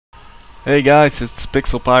Hey guys, it's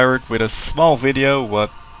Pixel Pirate with a small video,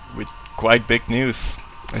 with quite big news.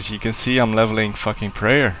 As you can see, I'm leveling fucking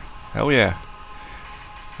prayer. Hell yeah.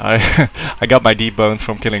 I I got my deep bones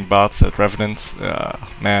from killing bots at Revenants.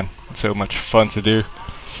 Man, it's so much fun to do.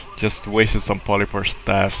 Just wasted some polypore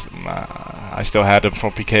staffs. I still had them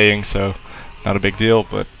from PKing, so not a big deal,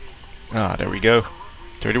 but there we go.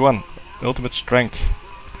 31, ultimate strength.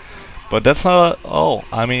 But that's not all.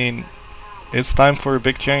 I mean, it's time for a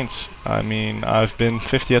big change. I mean, I've been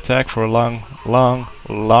 50 attack for a long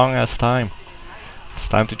ass time. It's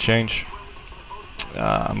time to change.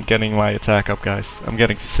 I'm getting my attack up, guys. I'm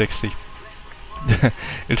getting to 60.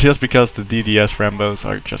 It's just because the DDS Rambos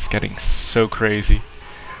are just getting so crazy.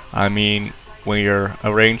 I mean, when you're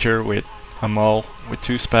a ranger with a maul with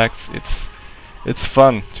 2 specs, it's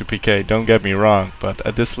fun to PK, don't get me wrong, but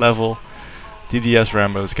at this level DDS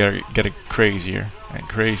Rambos getting crazier and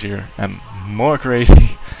crazier and more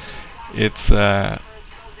crazy. It's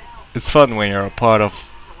fun when you're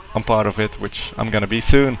I'm part of it, which I'm gonna be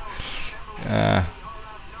soon.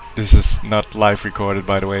 This is not live recorded,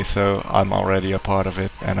 by the way, so I'm already a part of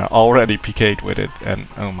it, and I already PK'd with it, and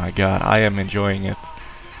oh my god, I am enjoying it.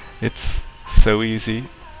 It's so easy.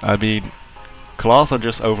 I mean, claws are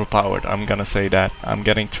just overpowered, I'm gonna say that. I'm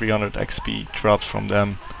getting 300 XP drops from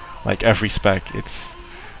them, like every spec. It's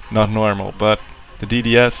not normal, but the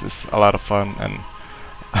DDS is a lot of fun, and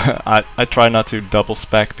I try not to double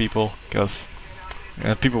spec people, because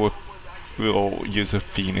people will use a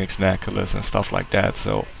Phoenix necklace and stuff like that,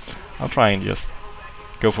 so I'll try and just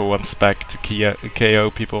go for one spec to KO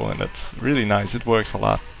people, and that's really nice. It works a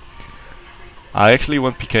lot. I actually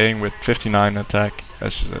went PKing with 59 attack,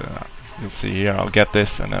 as you'll see here. I'll get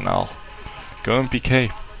this and then I'll go and PK.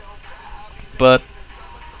 But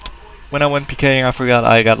when I went PKing, I forgot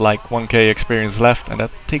I got like 1k experience left, and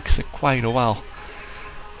that takes quite a while.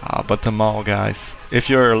 But the maul, guys, if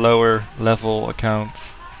you're a lower level account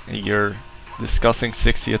and you're discussing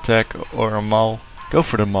 60 attack or a maul, go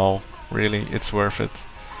for the maul. Really, it's worth it.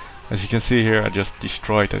 As you can see here, I just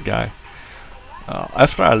destroyed that guy.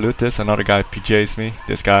 After I loot this, another guy PJs me,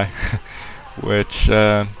 this guy, which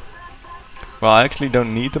well, I actually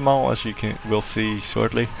don't need them all, as you will see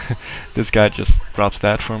shortly. This guy just drops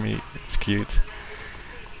that for me. It's cute.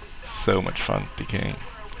 So much fun PKing,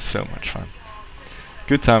 so much fun.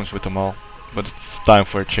 Good times with them all, but it's time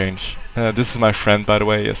for a change. This is my friend, by the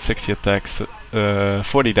way, a 60 attacks,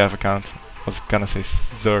 40 dev account. I was gonna say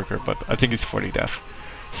Zerker, but I think he's 40 dev.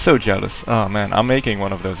 So jealous. Oh man, I'm making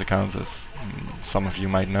one of those accounts, as some of you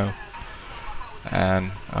might know,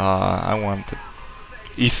 and I want it.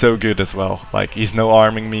 He's so good as well. Like, he's no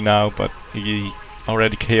arming me now, but he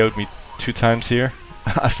already KO'd me 2 times here.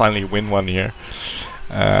 I finally win one here,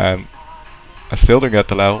 and I still don't get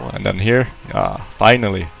the level, and then here,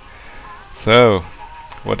 finally. So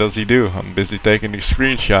what does he do? I'm busy taking the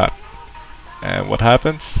screenshot, and what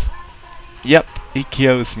happens? Yep, he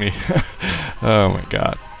KOs me. Oh my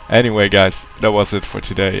god. Anyway guys, that was it for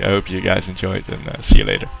today. I hope you guys enjoyed, and see you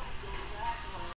later.